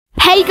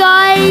Hey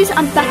guys,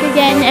 I'm back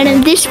again, and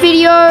in this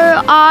video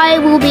I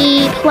will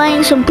be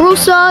playing some Brawl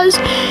Stars,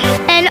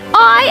 and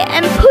I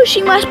am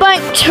pushing my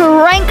spike to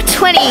rank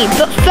 20.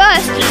 But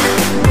first,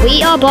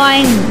 we are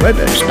buying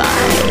Robo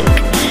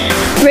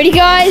Spike. Ready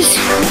guys?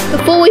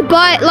 Before we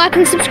buy it, like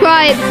and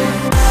subscribe.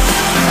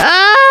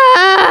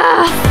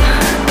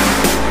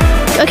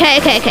 Okay.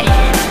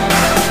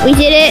 We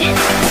did it.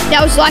 That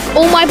was like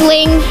all my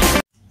bling.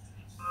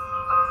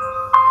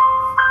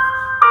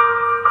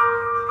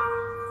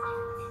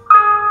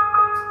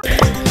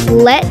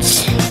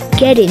 Let's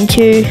get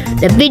into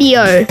the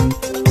video.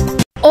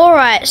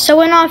 Alright,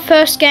 so in our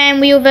first game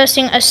we were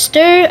versing a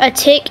Stu, a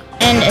Tick,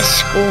 and a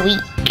Squeak.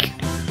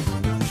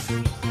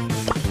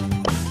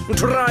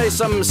 Try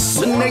some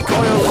snake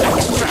oil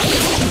extract.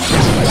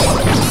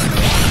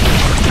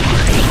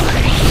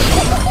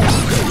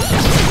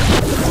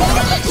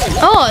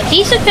 Oh,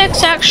 these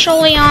effects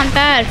actually aren't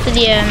bad for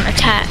the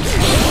attack.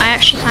 I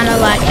actually kind of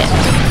like it.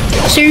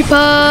 Super!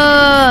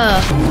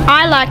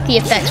 I like the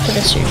effects for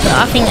the super.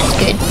 I think it's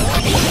good.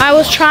 I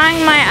was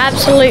trying my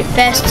absolute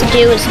best to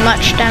do as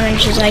much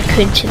damage as I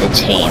could to the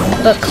team,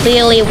 but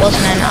clearly it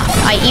wasn't enough.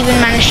 I even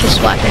managed to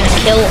swipe in a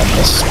kill of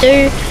the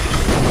Stu,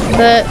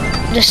 but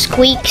the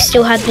Squeak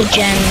still had the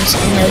gems,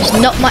 and there was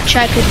not much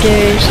I could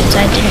do since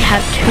I didn't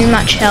have too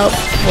much help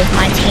with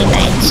my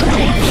teammates.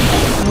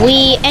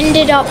 We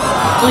ended up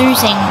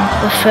losing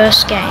the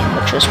first game,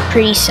 which was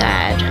pretty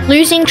sad.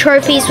 Losing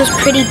trophies was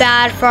pretty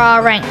bad for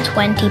our rank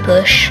 20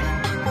 push.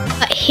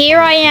 But here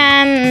I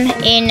am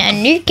in a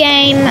new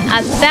game,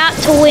 about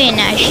to win,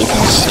 as you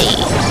can see.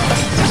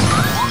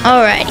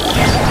 Alrighty.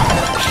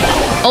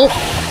 Oh,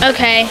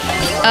 okay.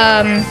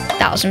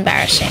 That was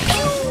embarrassing.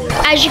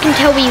 As you can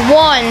tell, we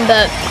won,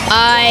 but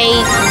I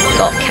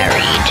got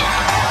carried.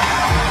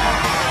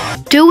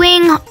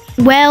 Doing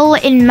well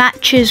in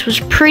matches was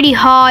pretty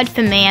hard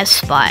for me as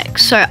Spike,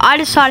 so I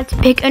decided to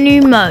pick a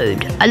new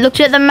mode. I looked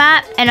at the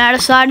map and I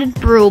decided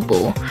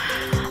Brawl.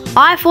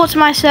 I thought to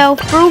myself,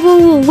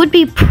 Brawl would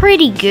be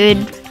pretty good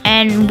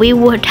and we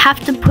would have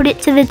to put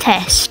it to the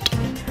test.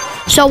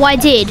 So I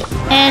did,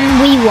 and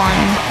we won,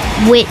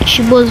 which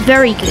was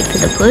very good for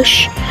the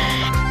push.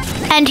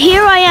 And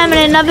here I am in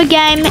another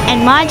game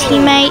and my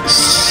teammates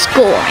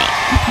scoring,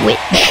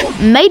 which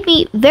made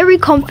me very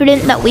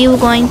confident that we were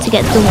going to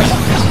get the win.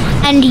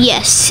 And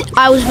yes,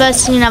 I was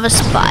versing another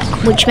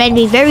Spike, which made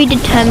me very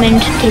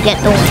determined to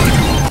get the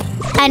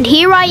win. And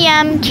here I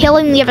am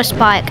killing the other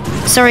Spike.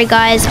 Sorry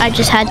guys, I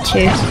just had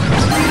to.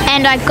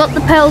 And I got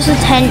the Pearl's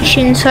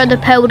attention so the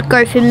Pearl would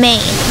go for me.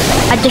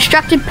 I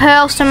distracted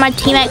Pearl so my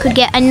teammate could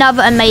get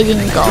another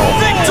amazing goal.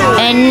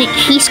 And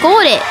he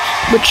scored it,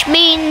 which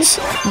means,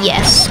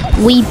 yes,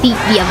 we beat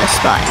the other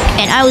Spike.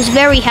 And I was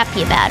very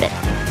happy about it.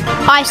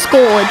 I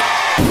scored.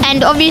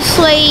 And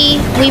obviously,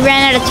 we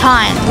ran out of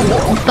time.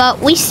 But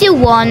we still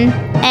won.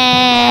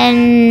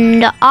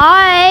 And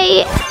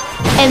I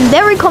am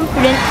very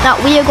confident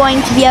that we are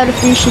going to be able to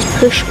finish this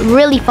push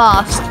really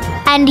fast.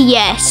 And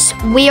yes,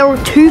 we are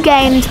 2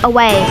 games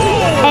away.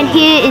 And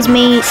here is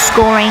me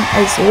scoring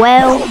as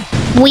well.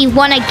 We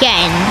won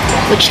again,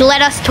 which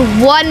led us to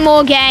one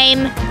more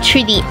game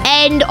to the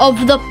end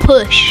of the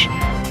push.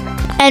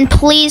 And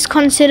please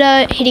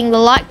consider hitting the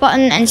like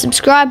button and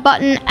subscribe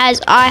button,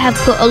 as I have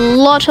put a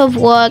lot of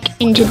work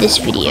into this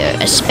video,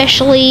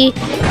 especially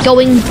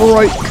going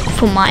broke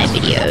for my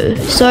video.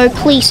 So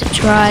please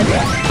subscribe.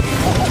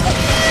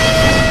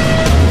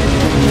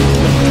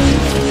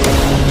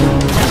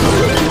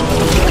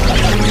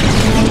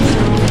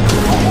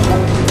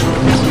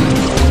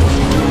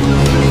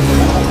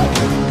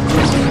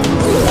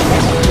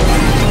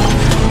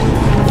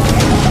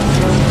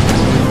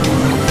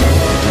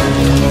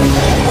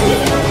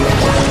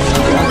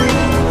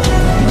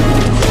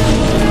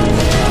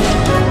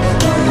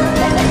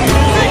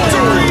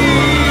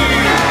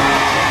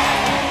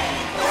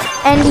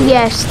 And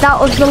yes, that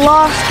was the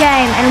last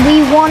game, and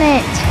we won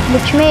it,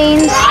 which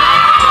means...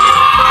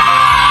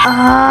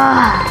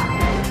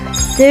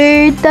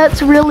 dude,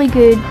 that's really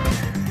good.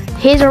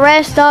 Here's a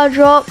rare star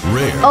drop.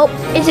 Oh,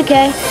 it's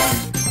okay.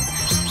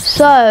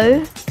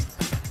 So,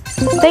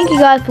 thank you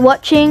guys for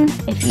watching.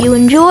 If you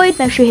enjoyed,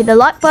 make sure you hit the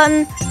like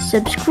button,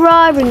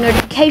 subscribe, ring the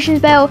notifications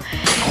bell.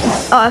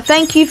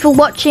 Thank you for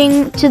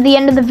watching to the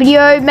end of the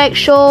video. Make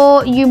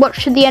sure you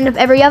watch to the end of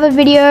every other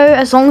video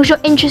as long as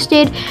you're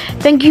interested.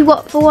 Thank you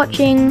for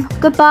watching.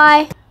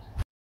 Goodbye.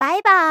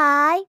 Bye bye.